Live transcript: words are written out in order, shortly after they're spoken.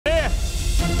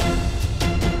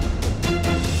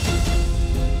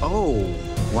Oh,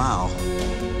 wow.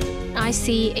 I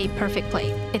see a perfect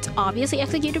plate. It's obviously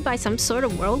executed by some sort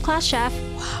of world-class chef.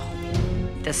 Wow.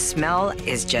 The smell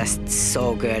is just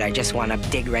so good. I just want to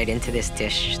dig right into this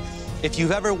dish. If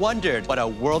you've ever wondered what a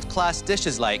world-class dish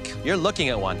is like, you're looking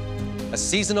at one. A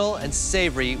seasonal and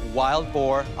savory wild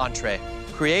boar entree,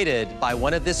 created by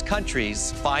one of this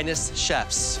country's finest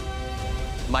chefs,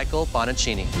 Michael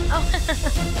Bonacini.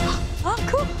 Oh, oh,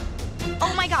 cool.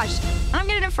 Oh my gosh, I'm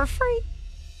getting it for free.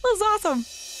 This is awesome.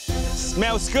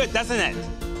 Smells good, doesn't it?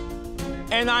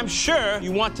 And I'm sure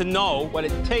you want to know what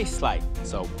it tastes like.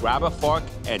 So grab a fork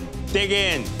and dig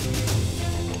in.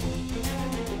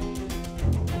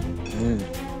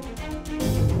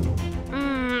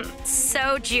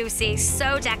 So juicy,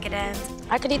 so decadent.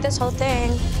 I could eat this whole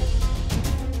thing.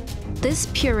 This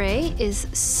puree is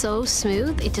so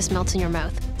smooth, it just melts in your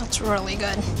mouth. That's really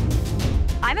good.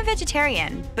 I'm a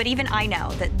vegetarian, but even I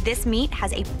know that this meat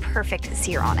has a perfect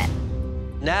sear on it.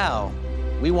 Now,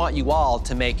 we want you all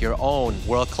to make your own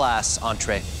world-class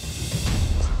entree.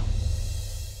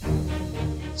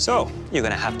 So, you're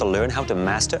gonna have to learn how to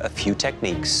master a few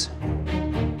techniques.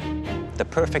 The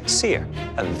perfect sear,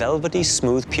 a velvety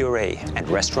smooth puree, and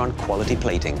restaurant quality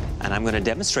plating. And I'm gonna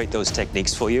demonstrate those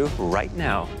techniques for you right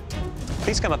now.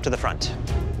 Please come up to the front.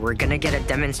 We're gonna get a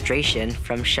demonstration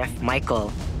from Chef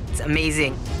Michael. It's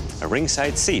amazing. A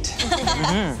ringside seat.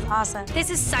 Awesome. This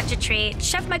is such a treat.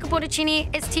 Chef Michael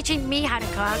Bonacini is teaching me how to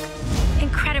cook.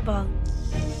 Incredible.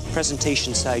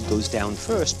 Presentation side goes down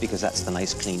first because that's the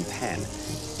nice clean pan.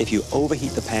 If you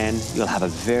overheat the pan, you'll have a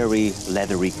very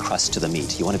leathery crust to the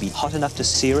meat. You want to be hot enough to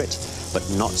sear it, but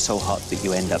not so hot that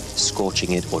you end up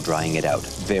scorching it or drying it out.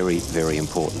 Very, very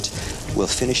important. We'll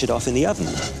finish it off in the oven.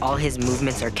 All his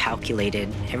movements are calculated.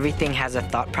 Everything has a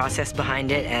thought process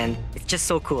behind it, and it's just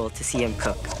so cool to see him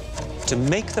cook. To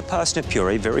make the parsnip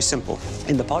puree, very simple.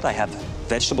 In the pot, I have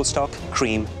vegetable stock,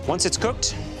 cream. Once it's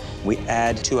cooked, we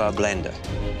add to our blender.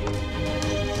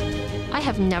 I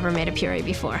have never made a puree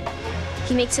before.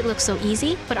 He makes it look so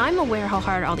easy, but I'm aware how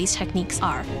hard all these techniques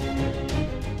are.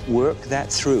 Work that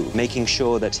through, making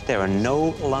sure that there are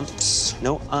no lumps,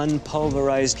 no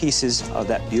unpulverized pieces of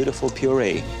that beautiful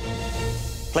puree.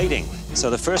 Plating. So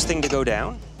the first thing to go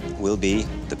down will be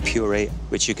the puree,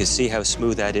 which you can see how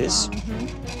smooth that is.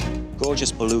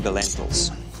 Gorgeous beluga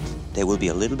lentils. There will be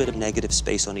a little bit of negative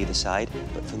space on either side,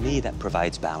 but for me, that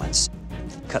provides balance.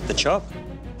 Cut the chop.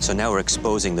 So now we're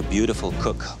exposing the beautiful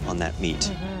cook on that meat.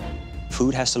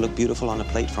 Food has to look beautiful on a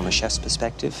plate from a chef's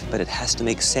perspective, but it has to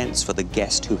make sense for the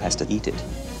guest who has to eat it.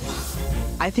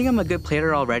 I think I'm a good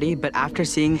plater already, but after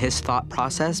seeing his thought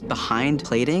process behind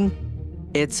plating,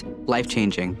 it's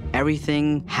life-changing.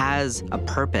 Everything has a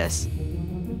purpose.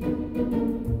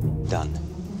 Done.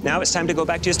 Now it's time to go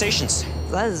back to your stations.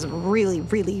 That is really,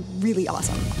 really, really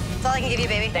awesome. That's all I can give you,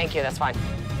 baby. Thank you, that's fine.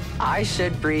 I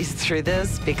should breeze through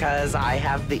this because I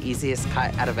have the easiest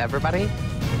cut out of everybody.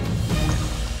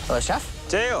 Hello, Chef.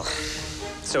 Dale.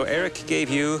 So Eric gave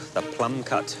you the plum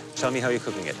cut. Tell me how you're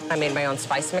cooking it. I made my own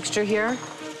spice mixture here.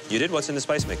 You did? What's in the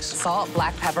spice mix? Salt,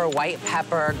 black pepper, white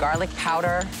pepper, garlic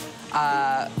powder,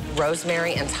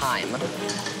 rosemary, and thyme.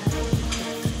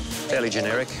 Fairly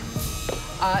generic.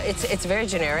 It's very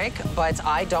generic, but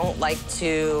I don't like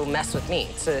to mess with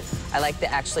meat. So I like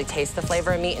to actually taste the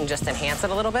flavor of meat and just enhance it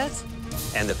a little bit.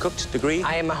 And the cooked degree?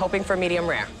 I am hoping for medium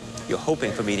rare. You're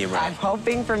hoping for medium rare? I'm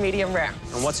hoping for medium rare.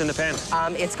 And what's in the pan?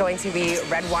 It's going to be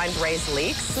red wine braised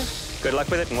leeks. Good luck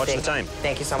with it and watch the time.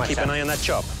 Thank you so much, Keep Chef. an eye on that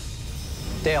chop.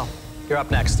 Dale, you're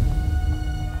up next.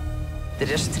 The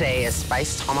dish today is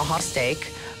spiced tomahawk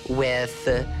steak with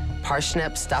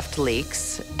parsnip stuffed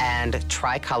leeks and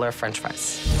tricolor French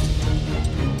fries.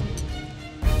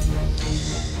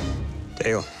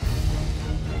 Dale,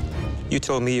 you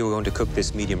told me you were going to cook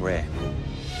this medium rare.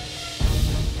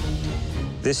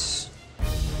 This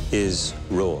is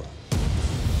raw.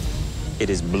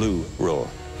 It is blue raw.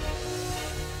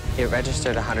 It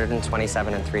registered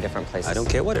 127 in 3 different places. I don't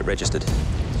care what it registered.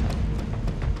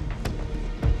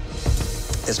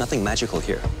 There's nothing magical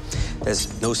here.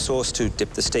 There's no sauce to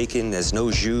dip the steak in. There's no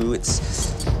jus.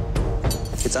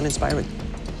 It's uninspiring.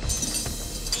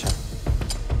 Sure.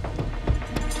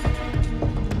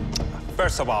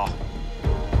 First of all,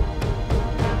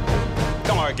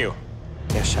 don't argue.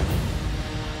 Yes, Chef.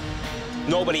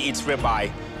 Nobody eats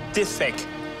ribeye this thick,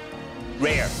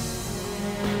 rare.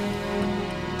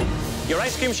 Your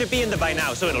ice cream should be in there by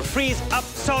now, so it'll freeze up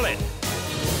solid.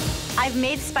 I've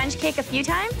made sponge cake a few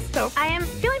times, so I am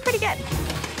feeling pretty good.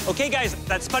 Okay, guys,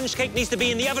 that sponge cake needs to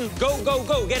be in the oven. Go, go,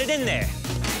 go, get it in there.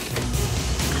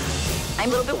 I'm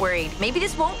a little bit worried. Maybe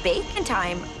this won't bake in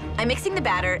time. I'm mixing the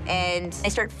batter and I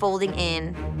start folding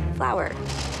in flour.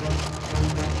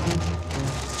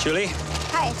 Julie,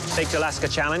 Hi. Baked Alaska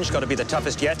challenge. Got to be the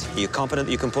toughest yet. Are you confident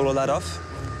that you can pull all that off?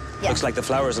 Yeah. Looks like the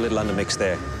flour is a little undermixed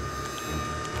there.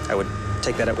 I would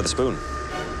take that out with a spoon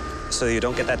so you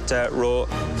don't get that raw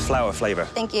flour flavor.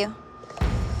 Thank you.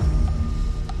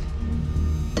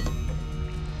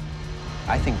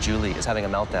 I think Julie is having a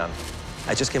meltdown.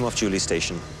 I just came off Julie's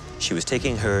station. She was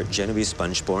taking her Genovese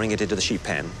sponge, pouring it into the sheet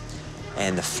pan,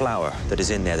 and the flour that is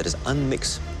in there that is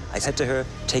unmixed. I said to her,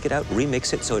 take it out,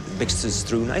 remix it so it mixes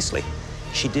through nicely.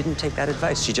 She didn't take that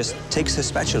advice. She just takes her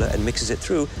spatula and mixes it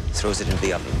through, throws it into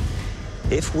the oven.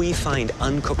 If we find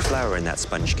uncooked flour in that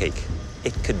sponge cake,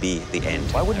 it could be the end.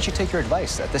 Why wouldn't you take your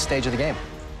advice at this stage of the game?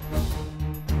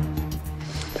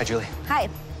 Hi, Julie. Hi.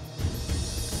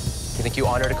 You think you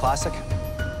honored a classic?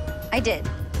 I did.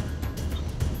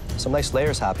 Some nice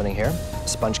layers happening here.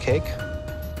 Sponge cake,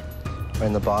 right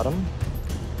in the bottom.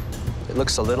 It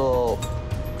looks a little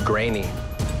grainy.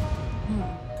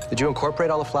 Did you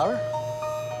incorporate all the flour?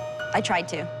 I tried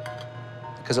to.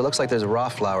 Because it looks like there's raw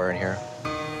flour in here.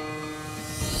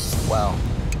 Wow,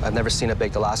 I've never seen a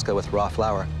baked Alaska with raw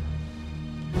flour.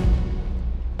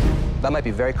 That might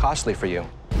be very costly for you.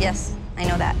 Yes, I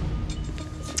know that.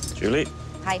 Julie,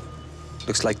 Hi.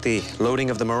 looks like the loading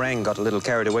of the meringue got a little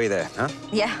carried away there, huh?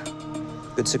 Yeah.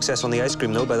 Good success on the ice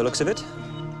cream, though, by the looks of it.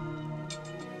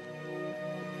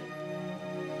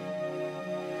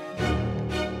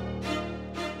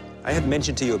 I had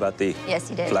mentioned to you about the Yes,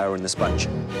 you did. flour and the sponge.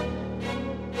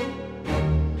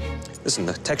 Listen,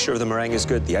 the texture of the meringue is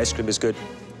good, the ice cream is good.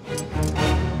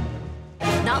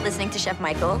 Not listening to Chef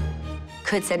Michael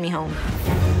could send me home.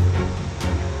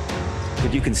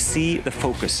 But you can see the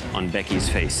focus on Becky's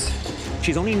face.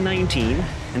 She's only 19,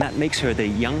 and that makes her the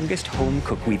youngest home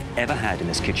cook we've ever had in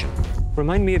this kitchen.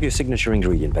 Remind me of your signature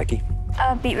ingredient, Becky.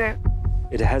 Beetroot.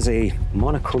 It has a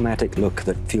monochromatic look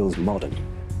that feels modern.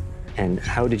 And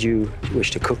how did you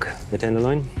wish to cook the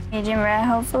tenderloin? Medium rare,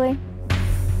 hopefully.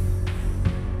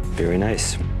 Very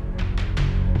nice.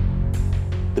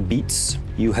 The beets,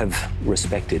 you have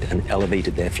respected and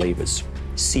elevated their flavors.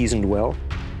 Seasoned well,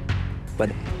 but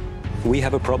we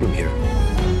have a problem here.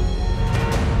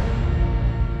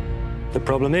 The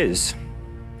problem is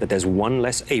that there's one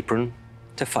less apron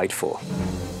to fight for.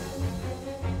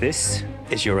 This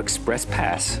is your express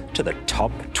pass to the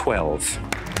top 12.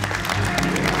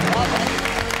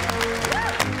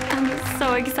 I'm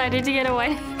so excited to get a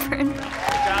white apron. Good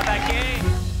job, Becky.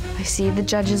 I see the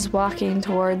judges walking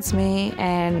towards me,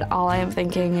 and all I am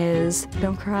thinking is,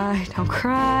 don't cry,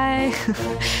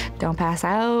 don't pass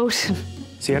out.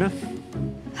 Sienna?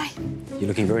 Hi. You're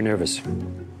looking very nervous.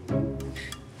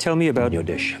 Tell me about your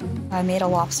dish. I made a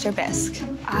lobster bisque.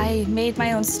 I made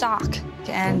my own stock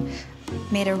and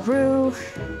made a roux,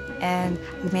 and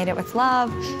we made it with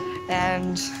love,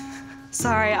 and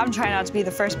sorry, I'm trying not to be the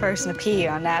first person to pee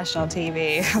on national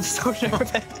TV. I'm so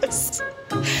nervous.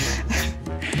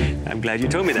 I'm glad you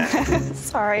told me that.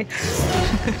 Sorry.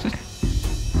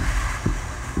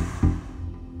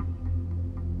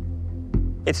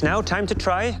 It's now time to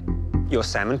try your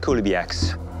salmon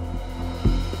coulibiacs.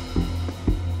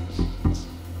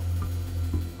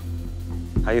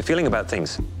 How are you feeling about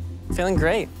things? Feeling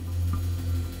great.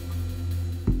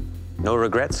 No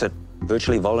regrets at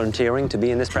virtually volunteering to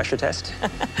be in this pressure test?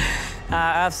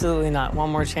 Absolutely not. One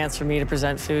more chance for me to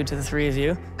present food to the three of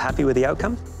you. Happy with the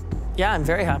outcome? Yeah, I'm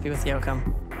very happy with the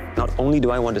outcome. Not only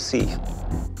do I want to see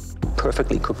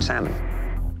perfectly cooked salmon,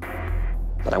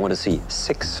 but I want to see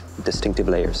 6 distinctive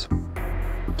layers.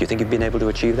 Do you think you've been able to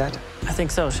achieve that? I think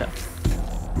so, Chef.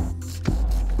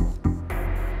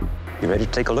 You ready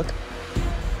to take a look?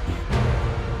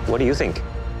 What do you think?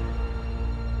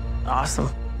 Awesome.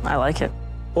 I like it.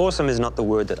 Awesome is not the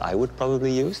word that I would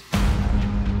probably use.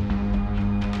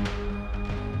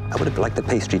 I would have liked the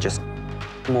pastry just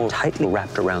more tightly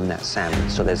wrapped around that salmon,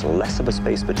 so there's less of a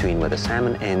space between where the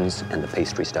salmon ends and the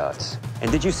pastry starts.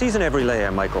 And did you season every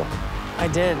layer, Michael? I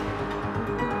did.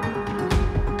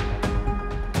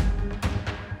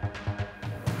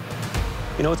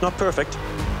 You know, it's not perfect,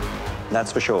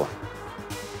 that's for sure.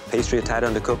 Pastry a tad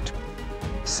undercooked,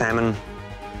 salmon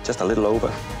just a little over.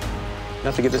 You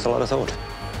have to give this a lot of thought.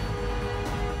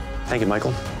 Thank you,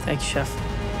 Michael. Thank you, Chef.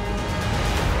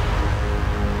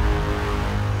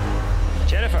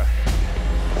 Jennifer,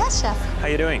 Yes, Chef. how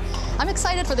you doing? I'm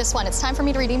excited for this one. It's time for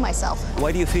me to redeem myself.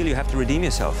 Why do you feel you have to redeem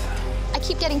yourself? I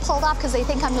keep getting pulled off because they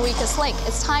think I'm the weakest link.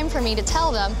 It's time for me to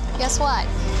tell them, guess what?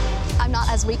 I'm not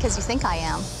as weak as you think I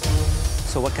am.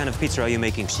 So what kind of pizza are you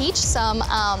making? Peach, some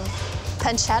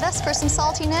pancettas for some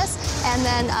saltiness, and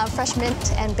then fresh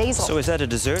mint and basil. So is that a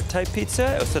dessert type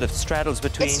pizza, or sort of straddles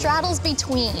between? It straddles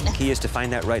between. The key is to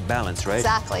find that right balance, right?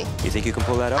 Exactly. You think you can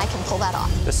pull that off? I can pull that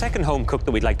off. The second home cook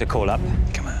that we'd like to call up,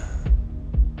 come on,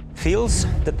 feels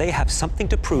that they have something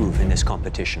to prove in this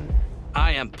competition.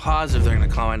 I am positive they're gonna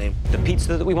call my name. The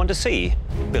pizza that we want to see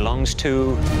belongs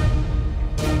to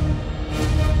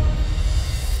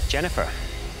Jennifer.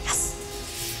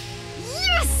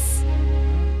 Yes!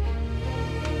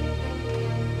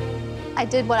 I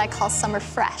did what I call summer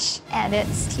fresh, and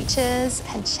it's peaches,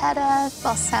 pancetta,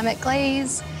 balsamic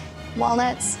glaze,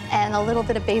 walnuts, and a little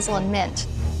bit of basil and mint.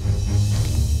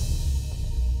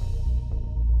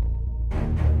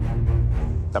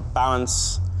 The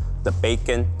balance, the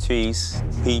bacon, cheese,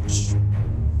 peach.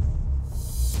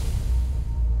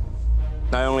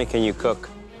 Not only can you cook,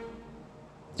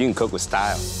 you can cook with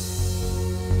style.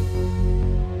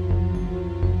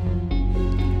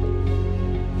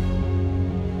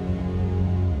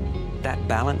 That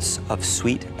balance of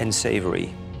sweet and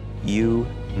savory, you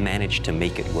managed to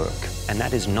make it work. And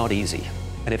that is not easy.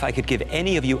 And if I could give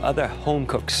any of you other home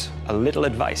cooks a little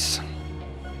advice,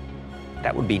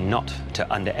 that would be not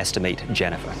to underestimate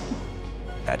Jennifer.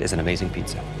 That is an amazing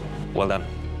pizza. Well done.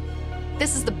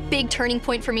 This is the big turning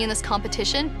point for me in this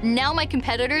competition. Now my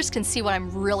competitors can see what I'm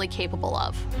really capable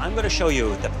of. I'm going to show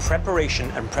you the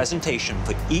preparation and presentation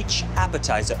for each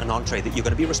appetizer and entree that you're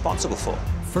going to be responsible for.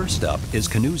 First up is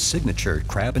Canoe's signature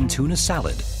crab and tuna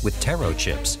salad with taro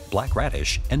chips, black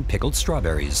radish, and pickled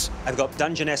strawberries. I've got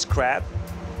Dungeness crab,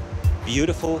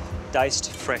 beautiful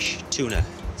diced fresh tuna.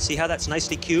 See how that's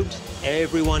nicely cubed?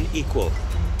 Everyone equal.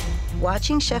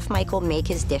 Watching Chef Michael make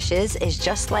his dishes is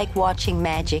just like watching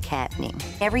magic happening.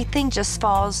 Everything just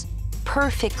falls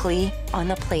perfectly on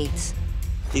the plates.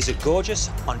 These are gorgeous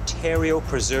Ontario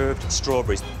preserved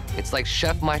strawberries. It's like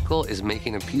Chef Michael is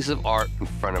making a piece of art in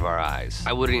front of our eyes.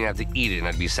 I wouldn't even have to eat it and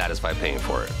I'd be satisfied paying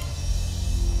for it.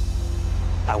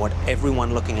 I want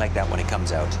everyone looking like that when it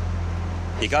comes out.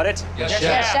 You got it? Yes, Chef.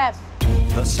 Yes, Chef.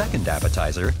 The second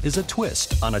appetizer is a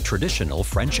twist on a traditional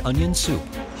French onion soup.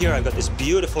 Here I've got this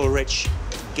beautiful, rich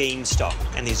game stock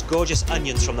and these gorgeous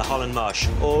onions from the Holland Marsh,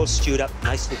 all stewed up,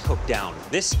 nicely cooked down.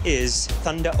 This is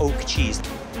Thunder Oak cheese.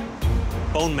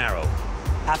 Bone marrow,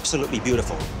 absolutely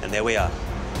beautiful. And there we are,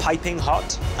 piping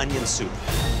hot onion soup.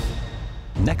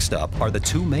 Next up are the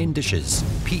two main dishes,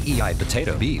 PEI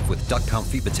potato beef with duck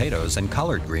confit potatoes and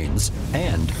collard greens,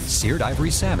 and seared ivory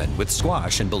salmon with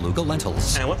squash and beluga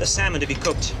lentils. And I want the salmon to be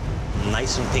cooked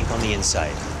nice and pink on the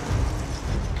inside.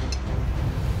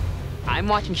 I'm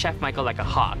watching Chef Michael like a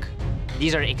hawk.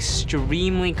 These are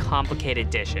extremely complicated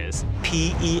dishes.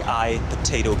 PEI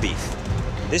potato beef.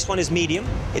 This one is medium.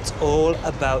 It's all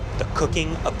about the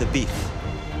cooking of the beef.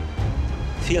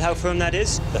 Feel how firm that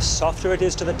is? The softer it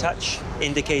is to the touch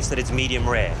indicates that it's medium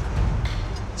rare.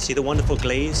 See the wonderful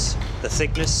glaze, the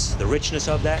thickness, the richness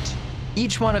of that?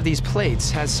 Each one of these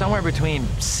plates has somewhere between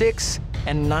 6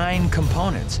 and 9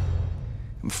 components.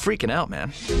 I'm freaking out,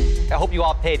 man. I hope you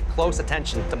all paid close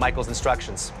attention to Michael's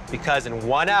instructions, because in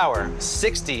 1 hour,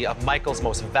 60 of Michael's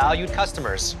most valued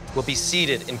customers will be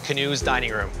seated in Canoe's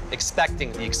dining room,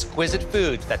 expecting the exquisite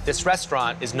food that this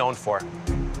restaurant is known for.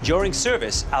 During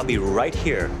service, I'll be right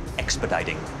here,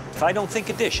 expediting. If I don't think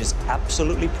a dish is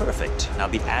absolutely perfect, I'll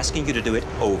be asking you to do it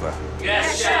over.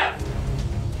 Yes, Chef.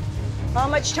 How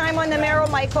much time on the marrow,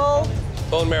 Michael?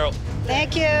 Bone marrow.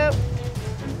 Thank you.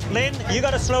 Lynn, you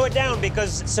gotta slow it down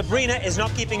because Sabrina is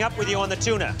not keeping up with you on the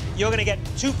tuna. You're gonna get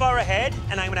too far ahead,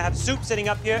 and I'm gonna have soup sitting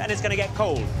up here, and it's gonna get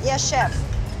cold. Yes, Chef.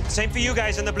 Same for you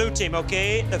guys in the blue team,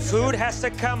 okay? The food has to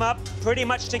come up pretty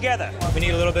much together. We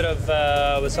need a little bit of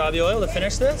wasabi oil to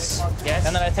finish this. Yes.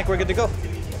 And then I think we're good to go.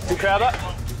 2 crab up.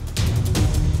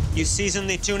 You season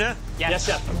the tuna? Yes,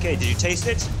 Chef. Okay, did you taste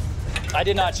it? I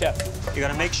did not, Chef. You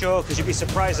gotta make sure, because you'd be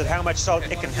surprised at how much salt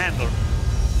it can handle.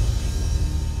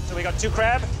 So we got 2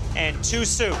 crab and 2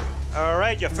 soup. All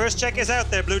right, your first check is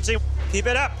out there, blue team. Keep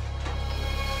it up.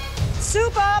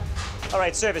 Soup up. All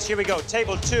right, service, here we go.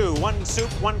 Table 2, 1 soup,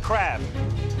 1 crab.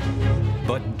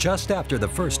 But just after the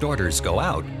first orders go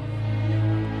out,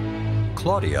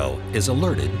 Claudio is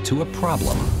alerted to a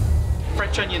problem.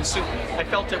 French onion soup. I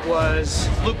felt it was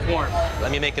lukewarm.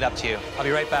 Let me make it up to you. I'll be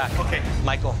right back. Okay.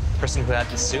 Michael, the person who had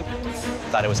the soup,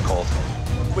 thought it was cold.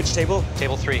 Which table?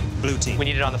 Table 3. Blue team. We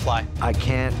need it on the fly. I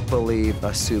can't believe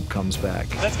a soup comes back.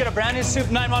 Let's get a brand new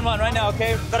soup 911 right now,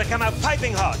 okay? Gotta come out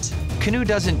piping hot. Canoe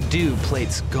doesn't do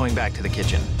plates going back to the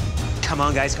kitchen. Come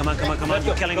on, guys, come on.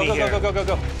 You're killing me here. Go.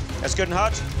 That's good and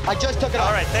hot? I just took it All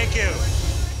off. right, thank you.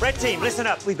 Red team, listen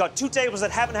up. We've got 2 tables that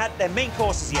haven't had their main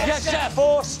courses yet. Yes, chef.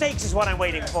 4 steaks is what I'm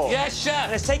waiting for. Yes, chef.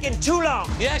 And it's taking too long.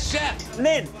 Yes, chef.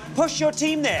 Lynn, push your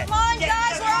team there. Come on,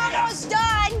 guys, we're almost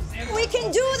done. We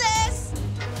can do this.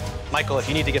 Michael, if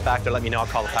you need to get back there, let me know. I'll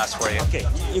call the pass for you. Okay,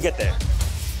 you get there.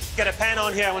 Get a pan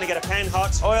on here. I want to get a pan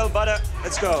hot. Oil, butter.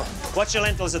 Let's go. Watch your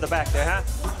lentils at the back there, huh?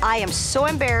 I am so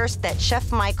embarrassed that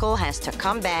Chef Michael has to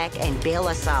come back and bail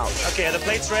us out. Okay, are the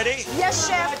plates ready? Yes,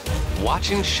 chef.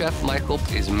 Watching Chef Michael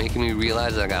is making me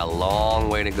realize I got a long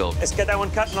way to go. Let's get that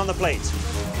one cut and on the plate.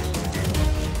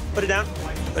 Put it down.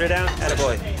 Put it down.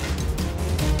 Attaboy.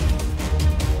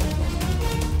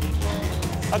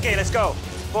 Okay, let's go.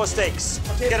 4 steaks.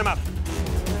 Get them up.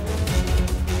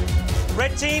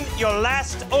 Red team, your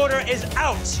last order is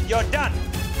out. You're done.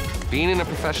 Being in a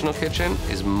professional kitchen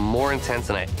is more intense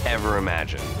than I ever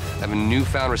imagined. I have a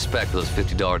newfound respect for those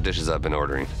 $50 dishes I've been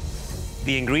ordering.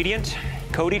 The ingredient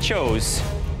Cody chose: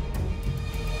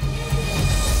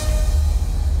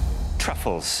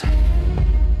 truffles.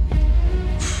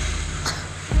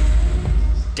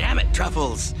 Damn it,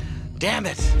 truffles. Damn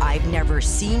it. I've never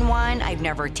seen one. I've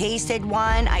never tasted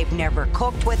one. I've never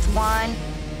cooked with one.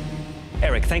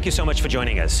 Eric, thank you so much for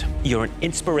joining us. You're an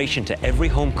inspiration to every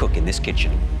home cook in this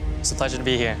kitchen. It's a pleasure to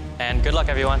be here. And good luck,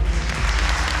 everyone.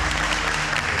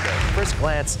 At first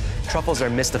glance, truffles are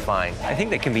mystifying. I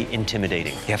think they can be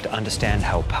intimidating. You have to understand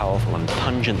how powerful and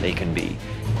pungent they can be.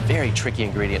 Very tricky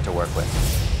ingredient to work with.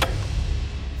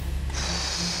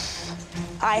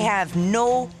 I have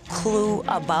no clue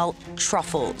about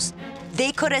truffles.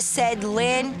 They could have said,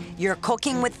 Lynn, you're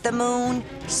cooking with the moon.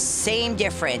 Same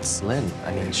difference. Lynn,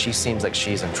 I mean, she seems like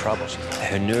she's in trouble.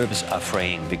 Her nerves are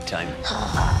fraying big time.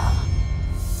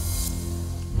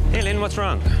 Hey, Lynn, what's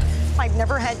wrong? I've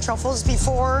never had truffles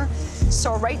before,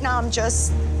 so right now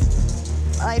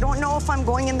I don't know if I'm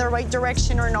going in the right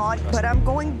direction or not, but I'm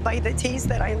going by the taste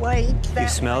that I like. You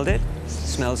smelled it?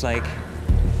 Smells like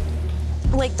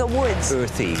the woods.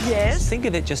 Earthy. Yes. Think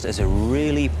of it just as a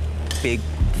really big,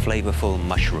 flavorful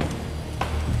mushroom.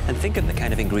 And think of the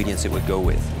kind of ingredients it would go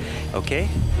with, okay?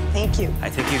 Thank you. I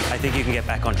think you can get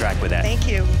back on track with that. Thank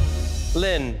you.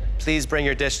 Lynn, please bring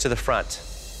your dish to the front.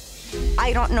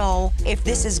 I don't know if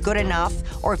this is good enough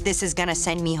or if this is gonna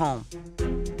send me home.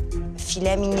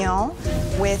 Filet mignon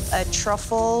with a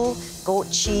truffle,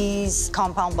 goat cheese,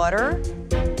 compound butter.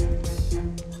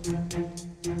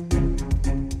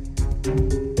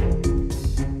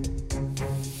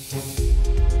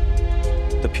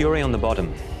 The puree on the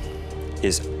bottom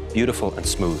is beautiful and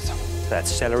smooth. That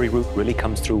celery root really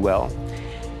comes through well.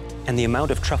 And the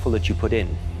amount of truffle that you put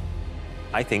in,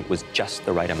 I think, was just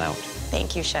the right amount.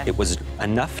 Thank you, chef. It was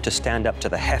enough to stand up to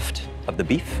the heft of the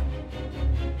beef.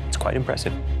 It's quite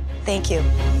impressive. Thank you.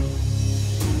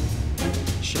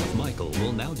 Chef Michael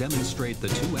will now demonstrate the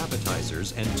 2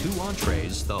 appetizers and 2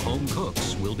 entrees the home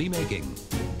cooks will be making.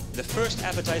 The first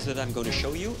appetizer that I'm going to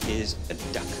show you is a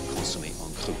duck consommé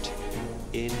en croûte.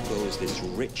 In goes this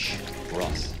rich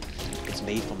broth. It's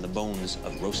made from the bones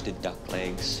of roasted duck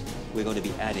legs. We're going to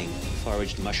be adding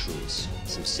foraged mushrooms,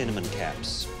 some cinnamon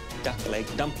caps, duck leg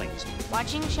dumplings.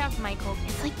 Watching Chef Michael,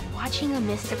 it's like watching a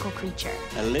mystical creature.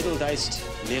 A little diced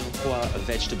mirepoix of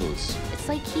vegetables. It's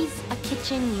like he's a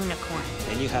kitchen unicorn.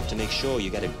 Then you have to make sure you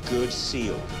get a good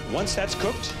seal. Once that's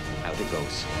cooked, out it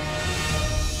goes.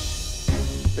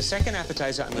 The second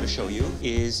appetizer I'm going to show you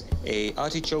is a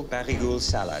artichoke barigoule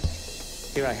salad.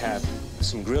 Here I have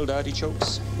some grilled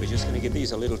artichokes. We're just going to give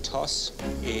these a little toss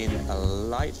in a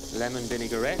light lemon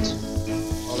vinaigrette,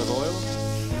 olive oil.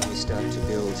 We start to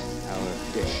build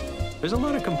our dish. There's a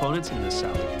lot of components in this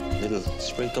salad. A little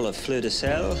sprinkle of fleur de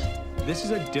sel. This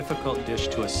is a difficult dish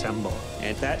to assemble.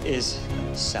 And that is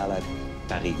salad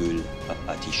barigoule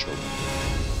artichoke.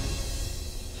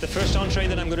 The first entree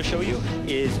that I'm going to show you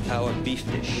is our beef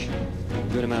dish.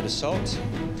 Good amount of salt,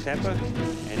 pepper,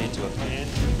 and into a pan.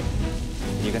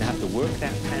 And you're going to have to work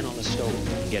that pan on the stove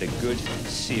and get a good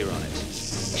sear on it.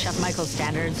 Chef Michael's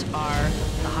standards are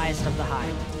the highest of the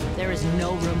high. There is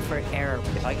no room for error.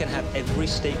 If I can have every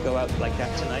steak go out like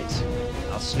that tonight,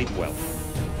 I'll sleep well.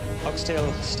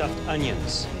 Oxtail stuffed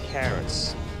onions,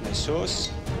 carrots, my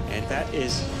sauce, and that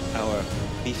is our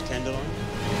beef tenderloin.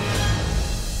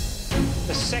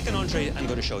 The second entree I'm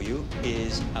going to show you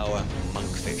is our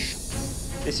monkfish.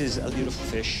 This is a beautiful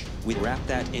fish. We wrap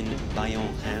that in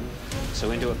Bayonne ham.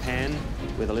 So into a pan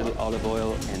with a little olive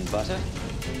oil and butter.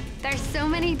 There's so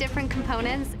many different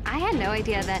components. I had no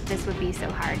idea that this would be so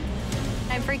hard.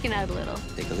 I'm freaking out a little.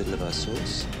 Take a little of our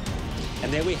sauce.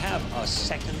 And there we have our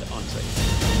second entree.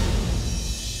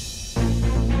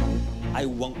 I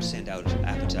won't send out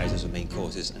appetizers or main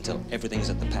courses until everything's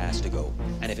at the pass to go.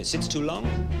 And if it sits too long,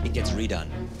 it gets redone.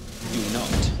 Do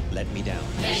not let me down.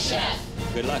 Yes,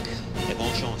 chef. Good luck et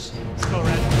bonne chance. Let's go,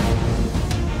 Red.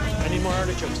 I need more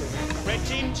artichokes here. Red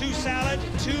team, 2 salad,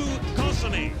 2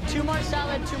 consomme. 2 more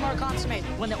salad, 2 more consomme.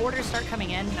 When the orders start coming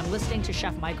in, I'm listening to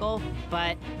Chef Michael,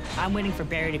 but I'm waiting for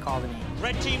Barry to call the name.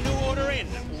 Red team, new order in.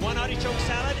 1 artichoke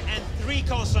salad and 3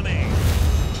 consomme.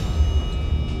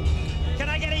 Can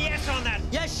I get a yes on that?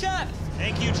 Yes, chef.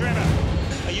 Thank you,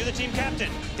 Trevor. Are you the team captain?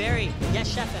 Barry,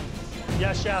 yes, chef him.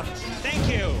 Yes, chef. Thank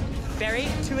you. Barry,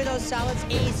 2 of those salads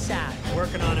ASAP.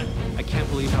 Working on it. I can't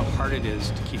believe how hard it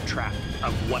is to keep track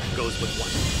of what goes with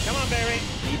what. Come on, Barry.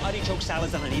 The artichoke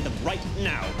salads, and I need them right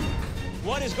now.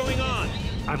 What is going on?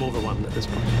 I'm overwhelmed at this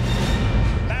point.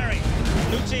 Barry,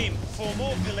 new team, 4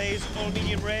 more fillets, all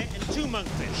medium rare, and 2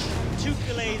 monkfish. 2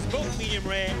 fillets, both medium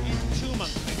rare, and 2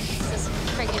 monkfish. This is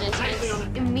freaking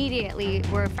intense. Immediately,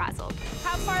 we're frazzled.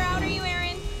 How far out are you,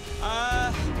 Aaron?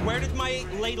 Where did my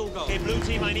ladle go? Okay, blue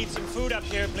team, I need some food up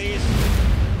here, please.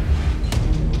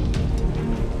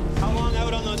 How long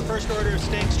out on those first order of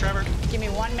steaks, Trevor? Give me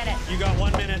 1 minute. You got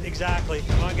 1 minute, exactly.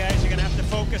 Come on, guys, you're gonna have to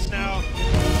focus now.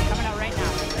 Coming out right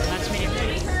now. That's medium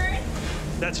rare.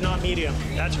 That's not medium,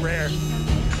 that's rare.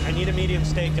 I need a medium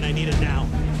steak, and I need it now.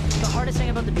 The hardest thing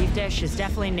about the beef dish is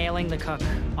definitely nailing the cook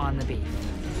on the beef.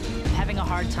 I'm having a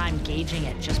hard time gauging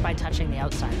it just by touching the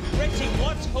outside. Red team,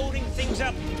 what's holding things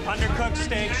up? Undercooked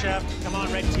steak, chef. Come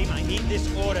on, red team, I need this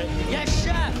order. Yes,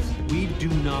 chef! We do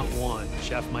not want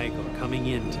Chef Michael coming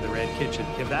into the Red Kitchen.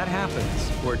 If that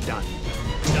happens, we're done.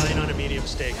 Dine on a medium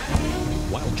steak.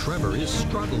 While Trevor is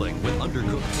struggling with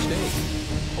undercooked steak,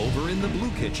 over in the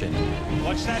Blue Kitchen,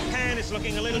 Watch that pan, it's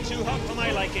looking a little too hot for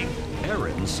my liking.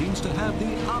 Aaron seems to have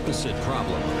the opposite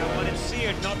problem. I want it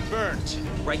seared, not burnt.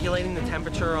 Regulating the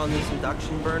temperature on these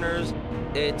induction burners,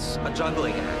 it's a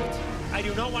juggling act. I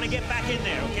do not want to get back in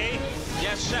there, okay?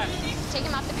 Yes, chef. Take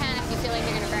them off the pan if you feel like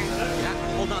they're gonna burn.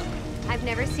 Yeah, hold on. I've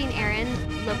never seen Aaron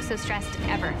look so stressed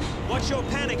ever. What's your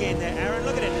pan again there, Aaron?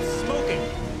 Look at it, it's smoking.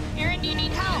 Aaron, do you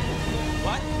need help?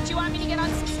 What? Do you want me to get on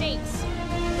some steaks?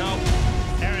 No.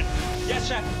 Aaron. Yes,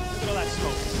 chef. Look at all that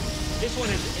smoke. This one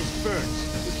is burnt.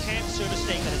 You can't serve a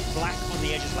steak that is black on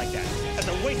the edges like that. That's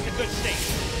a waste of good steak.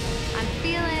 I'm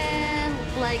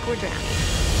feeling like we're drowning.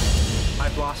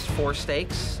 I've lost 4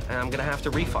 steaks, and I'm gonna have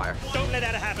to refire. Don't let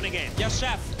that happen again. Yes,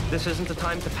 chef. This isn't the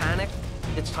time to panic.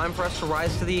 It's time for us to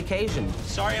rise to the occasion.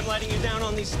 Sorry I'm letting you down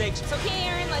on these steaks. It's okay,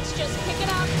 Aaron. Let's just pick it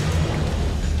up.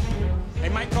 Hey,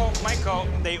 Michael,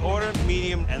 they ordered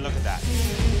medium, and look at that.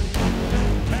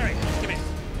 Barry, come here.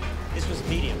 This was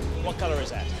medium. What color is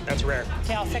that? That's rare.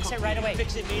 Okay, I'll fix it right away.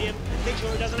 Fix it medium. Make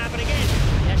sure it doesn't happen again.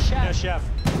 Yes, chef. Yes, chef.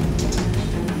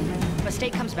 If a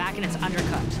steak comes back and it's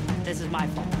undercooked, this is my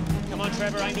fault. Come on,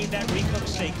 Trevor, I need that recooked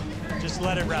steak. Just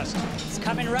let it rest. It's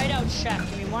coming right out, chef.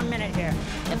 Give me 1 minute here.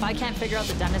 If I can't figure out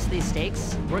the doneness of these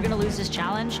steaks, we're gonna lose this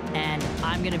challenge, and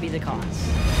I'm gonna be the cause.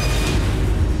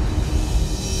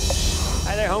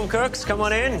 Hi there, home cooks. Come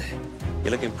on in.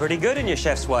 You're looking pretty good in your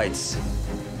chef's whites.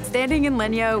 Standing in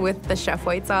Lenya with the chef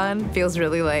whites on feels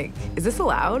really like, is this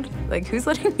allowed? Like, who's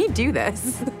letting me do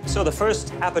this? So the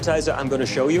first appetizer I'm going to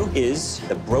show you is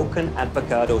the broken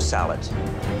avocado salad.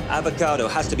 Avocado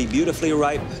has to be beautifully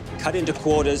ripe, cut into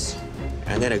quarters,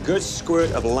 and then a good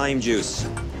squirt of lime juice.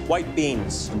 White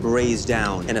beans braised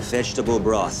down in a vegetable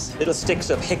broth. Little sticks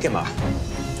of jicama.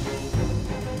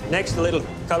 Next, a little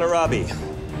kohlrabi.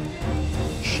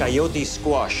 Chayote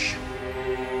squash.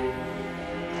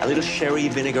 A little sherry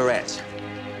vinaigrette.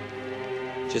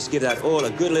 Just give that all a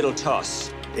good little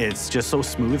toss. It's just so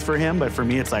smooth for him, but for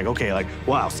me, it's like, okay, like,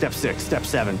 wow, step 6, step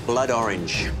 7. Blood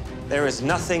orange. There is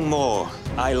nothing more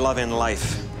I love in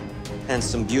life than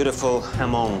some beautiful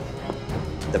jamon.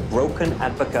 The broken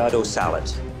avocado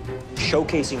salad,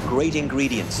 showcasing great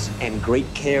ingredients and great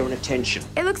care and attention.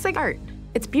 It looks like art.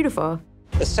 It's beautiful.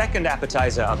 The second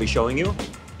appetizer I'll be showing you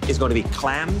is going to be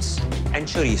clams and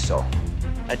chorizo.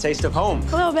 A taste of home.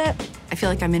 A little bit. I feel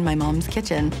like I'm in my mom's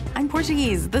kitchen. I'm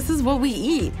Portuguese. This is what we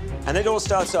eat. And it all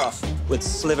starts off with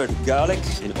slivered garlic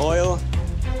in oil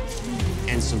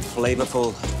and some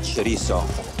flavorful chorizo.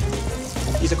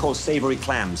 These are called savory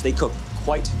clams. They cook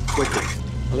quite quickly.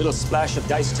 A little splash of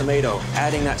diced tomato,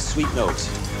 adding that sweet note.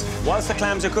 Whilst the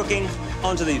clams are cooking,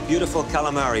 onto the beautiful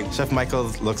calamari. Chef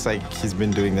Michael looks like he's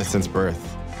been doing this since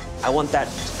birth. I want that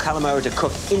calamari to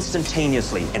cook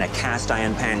instantaneously in a cast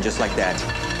iron pan just like that.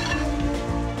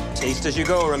 Taste as you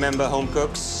go, remember, home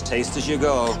cooks. Taste as you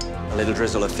go. A little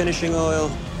drizzle of finishing oil.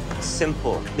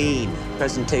 Simple, clean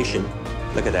presentation.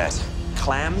 Look at that.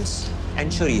 Clams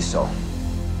and chorizo.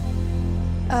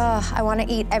 I want to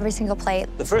eat every single plate.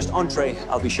 The first entree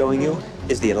I'll be showing you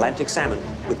is the Atlantic salmon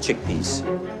with chickpeas.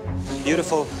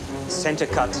 Beautiful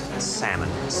center-cut salmon,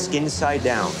 skin side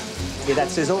down. Hear that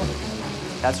sizzle?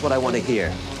 That's what I want to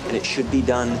hear. And it should be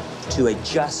done to a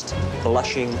just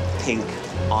blushing pink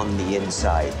on the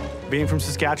inside. Being from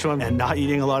Saskatchewan and not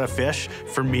eating a lot of fish,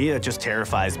 for me, it just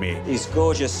terrifies me. These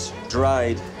gorgeous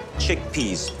dried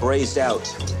chickpeas braised out.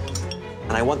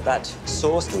 And I want that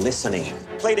sauce glistening.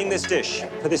 Plating this dish.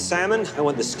 For this salmon, I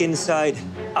want the skin side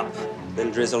up.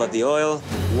 Little drizzle of the oil.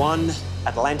 One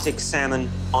Atlantic salmon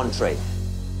entree.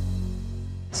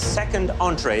 Second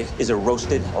entree is a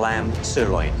roasted lamb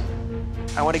sirloin.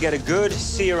 I want to get a good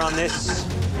sear on this.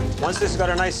 Once this has got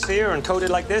a nice sear and coated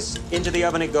like this, into the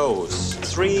oven it goes.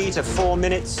 3 to 4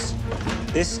 minutes.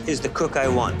 This is the cook I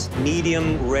want.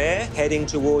 Medium rare, heading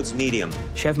towards medium.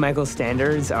 Chef Michael's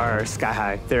standards are sky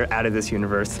high. They're out of this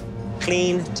universe.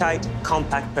 Clean, tight,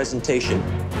 compact presentation.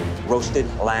 Roasted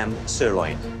lamb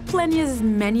sirloin. Lenya's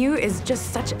menu is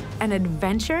just such an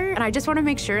adventure, and I just want to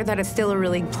make sure that it's still a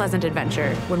really pleasant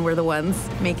adventure when we're the ones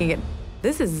making it.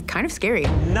 This is kind of scary.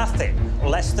 Nothing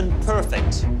less than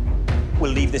perfect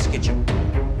will leave this kitchen.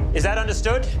 Is that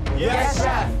understood? Yes,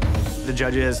 Chef. The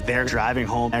judges, they're driving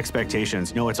home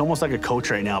expectations. You know, it's almost like a coach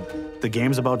right now. The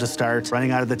game's about to start,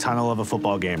 running out of the tunnel of a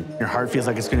football game. Your heart feels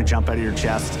like it's going to jump out of your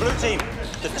chest. Blue team,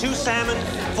 the 2 salmon,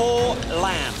 4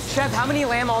 lamb. Chef, how many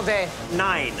lamb all day?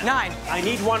 9. 9. I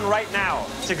need one right now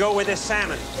to go with this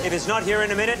salmon. If it's not here in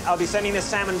a minute, I'll be sending this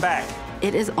salmon back.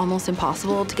 It is almost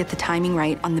impossible to get the timing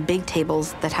right on the big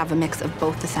tables that have a mix of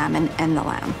both the salmon and the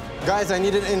lamb. Guys, I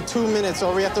need it in 2 minutes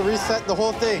or we have to reset the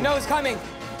whole thing. No, it's coming.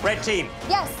 Red team.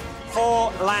 Yes.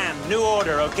 4 lamb, new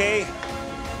order, okay?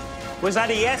 Was that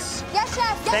a yes? Yes,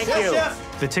 Chef. Yes, Thank Chef. you. Yes.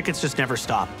 The tickets just never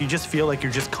stop. You just feel like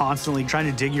you're just constantly trying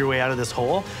to dig your way out of this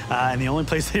hole, and the only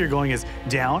place that you're going is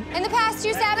down. In the past,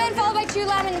 2 salmon, followed by 2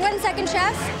 lamb in 1 second,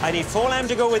 Chef. I need 4 lamb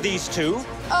to go with these 2.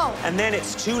 Oh. And then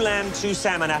it's 2 lamb, 2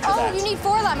 salmon after that. Oh, you need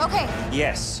 4 lamb, okay.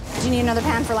 Yes. Do you need another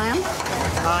pan for lamb?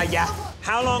 Yeah.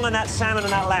 How long on that salmon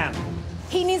and that lamb?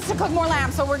 He needs to cook more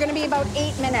lamb, so we're gonna be about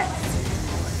 8 minutes.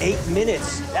 8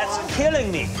 minutes? That's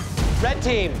killing me. Red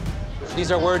team, these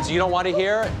are words you don't want to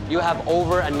hear. You have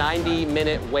over a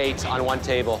 90-minute wait on one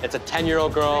table. It's a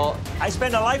 10-year-old girl. I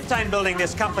spent a lifetime building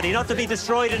this company, not to be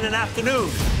destroyed in an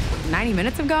afternoon. 90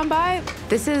 minutes have gone by.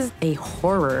 This is a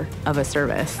horror of a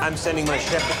service. I'm sending my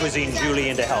chef de cuisine, Julie,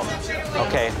 in to help.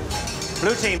 Okay.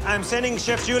 Blue team, I'm sending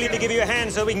Chef Julie to give you a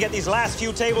hand so we can get these last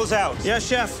few tables out. Yes,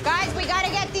 Chef. Guys, we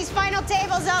gotta get these final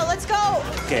tables out. Let's go.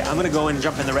 Okay, I'm gonna go and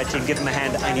jump in the red team, give them a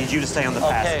hand. I need you to stay on the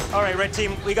path. Okay. All right, red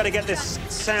team, we gotta get this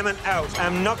salmon out.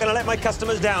 I'm not gonna let my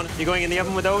customers down. You going in the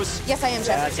oven with those? Yes, I am,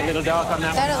 Chef. That's a little dark on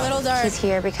that That's one. a little dark. He's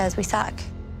here because we suck.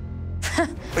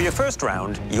 For your first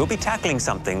round, you'll be tackling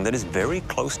something that is very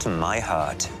close to my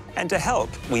heart. And to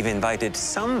help, we've invited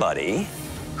somebody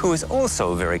who is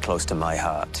also very close to my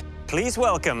heart. Please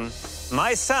welcome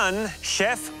my son,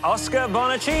 Chef Oscar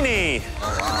Bonacini.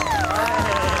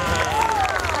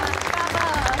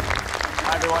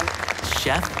 Hi, everyone.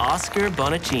 Chef Oscar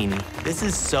Bonacini. This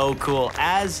is so cool.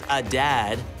 As a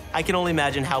dad, I can only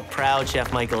imagine how proud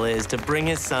Chef Michael is to bring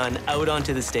his son out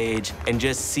onto the stage and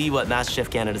just see what MasterChef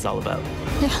Canada is all about.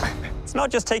 It's not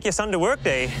just take your son to work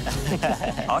day.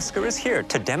 Oscar is here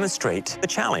to demonstrate the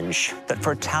challenge that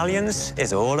for Italians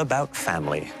is all about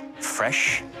family.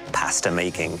 Fresh pasta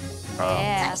making.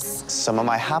 Yes. Some of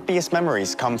my happiest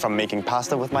memories come from making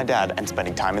pasta with my dad and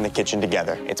spending time in the kitchen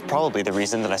together. It's probably the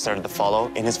reason that I started to follow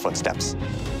in his footsteps.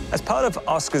 As part of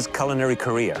Oscar's culinary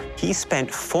career, he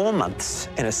spent 4 months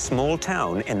in a small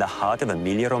town in the heart of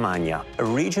Emilia-Romagna, a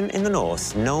region in the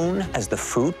north known as the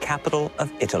food capital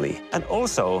of Italy, and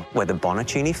also where the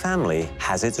Bonacini family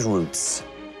has its roots.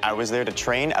 I was there to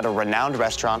train at a renowned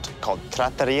restaurant called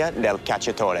Trattoria del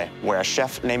Cacciatore, where a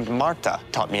chef named Marta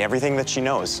taught me everything that she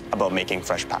knows about making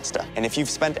fresh pasta. And if you've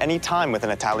spent any time with an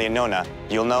Italian nonna,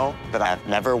 you'll know that I have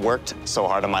never worked so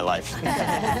hard in my life.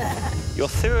 Your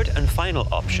third and final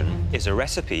option is a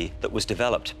recipe that was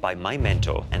developed by my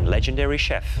mentor and legendary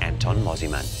chef, Anton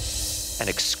Mosiman. An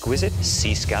exquisite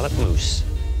sea scallop mousse.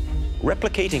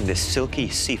 Replicating this silky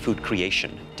seafood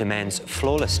creation demands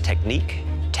flawless technique,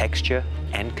 texture,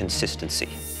 and consistency.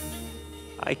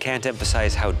 I can't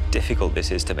emphasize how difficult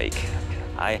this is to make.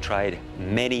 I tried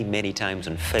many, many times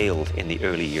and failed in the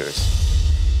early years.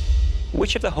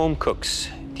 Which of the home cooks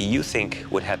do you think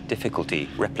would have difficulty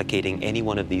replicating any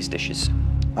one of these dishes?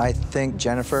 I think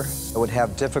Jennifer would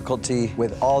have difficulty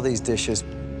with all these dishes.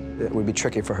 It would be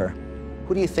tricky for her.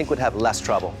 Who do you think would have less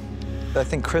trouble? I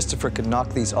think Christopher could knock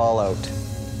these all out.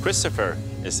 Christopher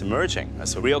is emerging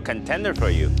as a real contender for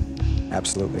you.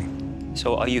 Absolutely.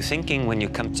 So are you thinking, when you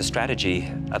come to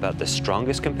strategy, about the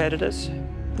strongest competitors?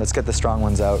 Let's get the strong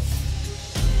ones out.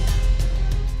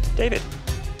 David,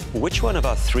 which one of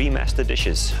our 3 master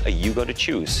dishes are you going to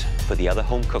choose for the other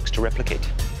home cooks to replicate?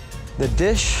 The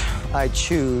dish I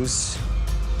choose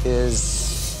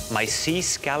is... my sea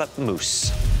scallop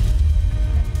mousse.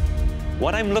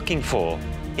 What I'm looking for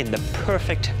in the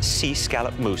perfect sea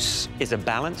scallop mousse is a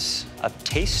balance of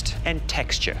taste and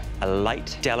texture. A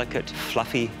light, delicate,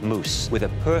 fluffy mousse with a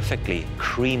perfectly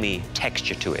creamy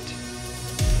texture to it.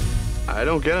 I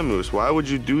don't get a mousse. Why would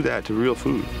you do that to real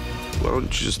food? Why don't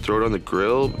you just throw it on the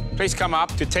grill? Please come up.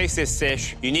 To taste this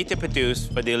dish, you need to produce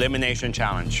for the elimination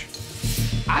challenge.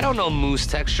 I don't know mousse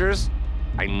textures.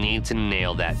 I need to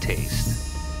nail that taste.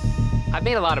 I've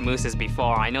made a lot of mousses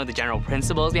before. I know the general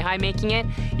principles behind making it.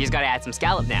 You just gotta add some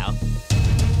scallop now.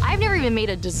 I've never even made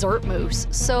a dessert mousse,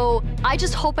 so I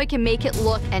just hope I can make it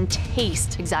look and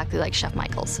taste exactly like Chef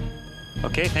Michael's.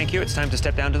 Okay, thank you. It's time to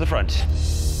step down to the front.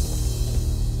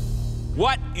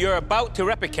 What you're about to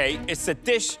replicate is the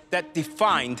dish that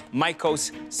defined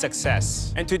Michael's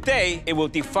success. And today, it will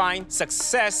define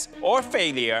success or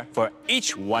failure for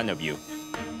each one of you.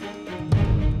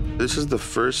 This is the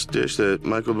first dish that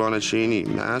Michael Bonacini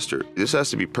mastered. This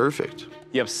has to be perfect.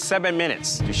 You have 7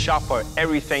 minutes to shop for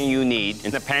everything you need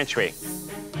in the pantry.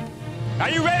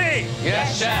 Are you ready?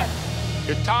 Yes, Chef.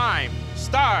 Your time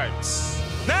starts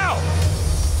now!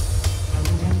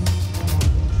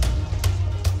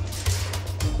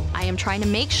 I am trying to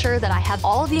make sure that I have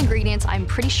all of the ingredients I'm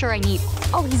pretty sure I need.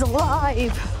 Oh, he's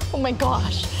alive! Oh my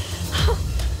gosh.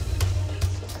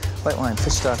 White wine,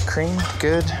 fish stock, cream,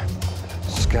 good.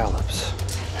 Scallops,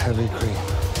 heavy cream.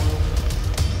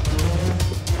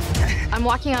 I'm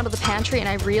walking out of the pantry and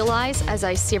I realize, as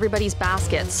I see everybody's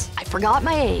baskets, I forgot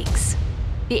my eggs.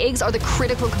 The eggs are the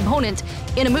critical component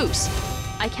in a mousse.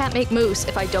 I can't make mousse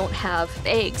if I don't have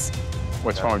eggs.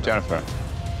 What's wrong with Jennifer?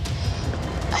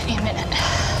 I need a minute.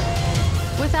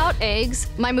 Without eggs,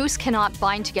 my mousse cannot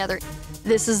bind together.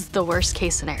 This is the worst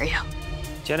case scenario.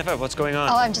 Jennifer, what's going on?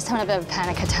 Oh, I'm just having a bit of a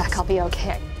panic attack. I'll be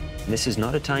okay. This is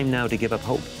not a time now to give up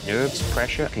hope. Nerves,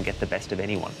 pressure can get the best of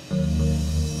anyone.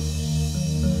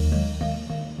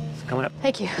 It's coming up.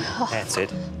 Thank you. Oh. That's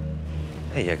it.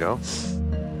 There you go.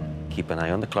 Keep an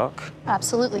eye on the clock.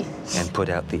 Absolutely. And put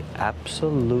out the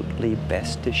absolutely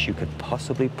best dish you could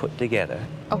possibly put together.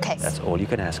 Okay. That's all you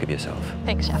can ask of yourself.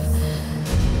 Thanks, Chef.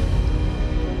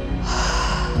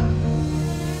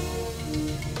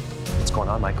 What's going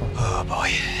on, Michael? Oh,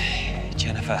 boy.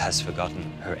 Jennifer has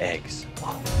forgotten her eggs.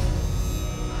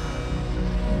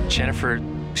 Jennifer,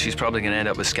 she's probably gonna end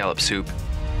up with scallop soup.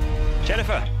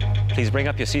 Jennifer, please bring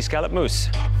up your sea scallop mousse.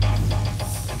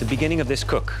 At the beginning of this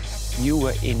cook, you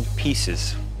were in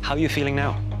pieces. How are you feeling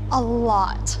now? A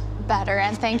lot better,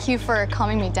 and thank you for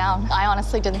calming me down. I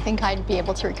honestly didn't think I'd be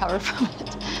able to recover from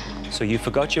it. So you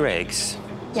forgot your eggs.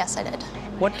 Yes, I did.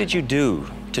 What did you do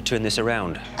to turn this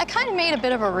around? I kind of made a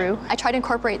bit of a roux. I tried to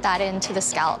incorporate that into the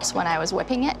scallops when I was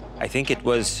whipping it. I think it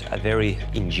was a very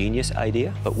ingenious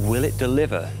idea, but will it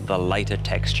deliver the lighter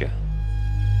texture?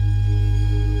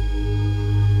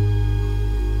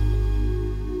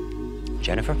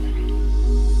 Jennifer?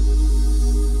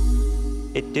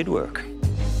 It did work.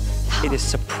 It is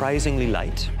surprisingly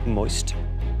light, moist.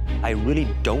 I really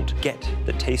don't get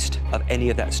the taste of any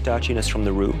of that starchiness from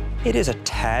the roux. It is a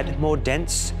tad more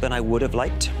dense than I would have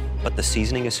liked, but the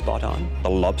seasoning is spot on. The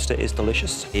lobster is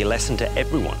delicious. A lesson to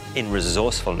everyone in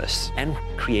resourcefulness and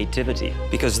creativity.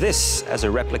 Because this, as a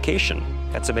replication,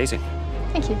 that's amazing.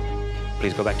 Thank you.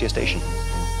 Please go back to your station.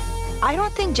 I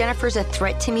don't think Jennifer's a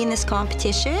threat to me in this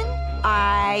competition.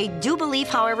 I do believe,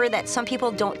 however, that some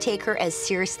people don't take her as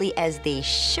seriously as they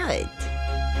should.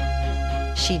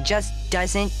 She just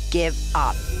doesn't give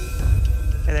up.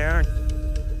 Hey there, Aaron.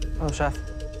 Hello, Chef.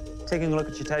 Taking a look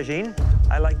at your tagine,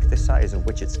 I like the size of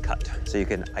which it's cut, so you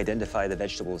can identify the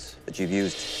vegetables that you've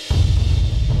used.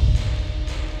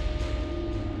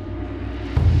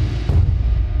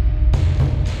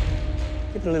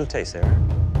 Give it a little taste there.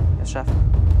 Yes, Chef.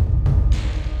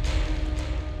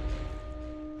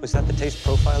 Was that the taste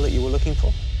profile that you were looking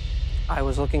for? I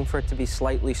was looking for it to be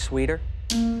slightly sweeter.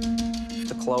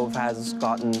 The clove has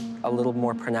gotten a little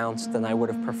more pronounced than I would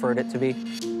have preferred it to be.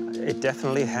 It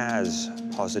definitely has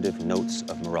positive notes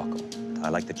of Morocco. I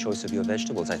like the choice of your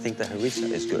vegetables. I think the harissa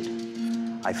is good.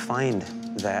 I find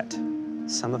that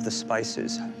some of the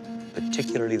spices,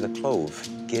 particularly the clove,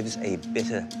 gives a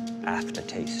bitter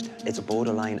aftertaste. It's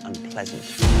borderline unpleasant.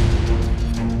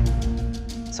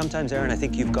 Sometimes, Aaron, I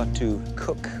think you've got to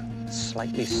cook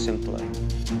slightly simpler,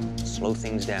 slow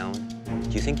things down.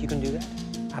 Do you think you can do that?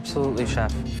 Absolutely,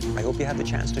 Chef. I hope you have the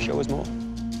chance to show us more.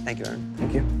 Thank you, Aaron.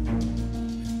 Thank you.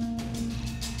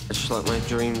 I just let my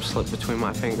dream slip between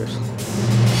my fingers.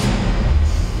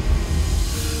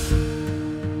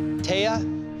 Taya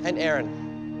and Aaron,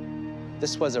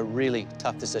 this was a really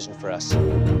tough decision for us.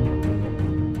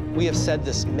 We have said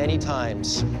this many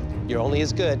times. You're only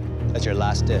as good as your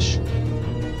last dish.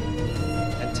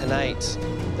 And tonight,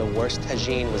 the worst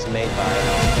tagine was made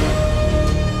by...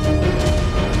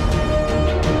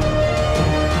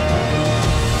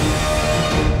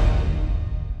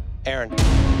 Aaron.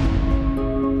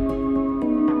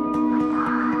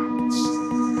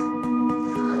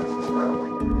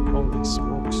 Holy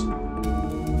smokes.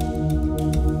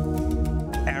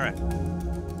 Aaron,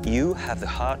 you have the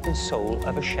heart and soul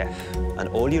of a chef, and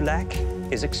all you lack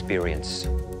is experience.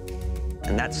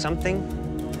 And that's something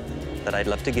that I'd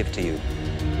love to give to you.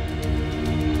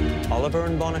 Oliver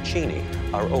and Bonacini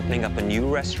are opening up a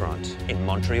new restaurant in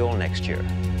Montreal next year,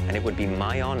 and it would be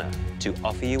my honor to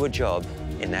offer you a job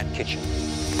in that kitchen.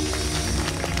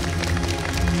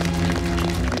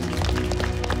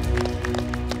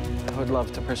 I would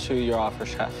love to pursue your offer,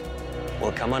 Chef.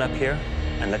 Well, come on up here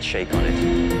and let's shake on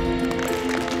it.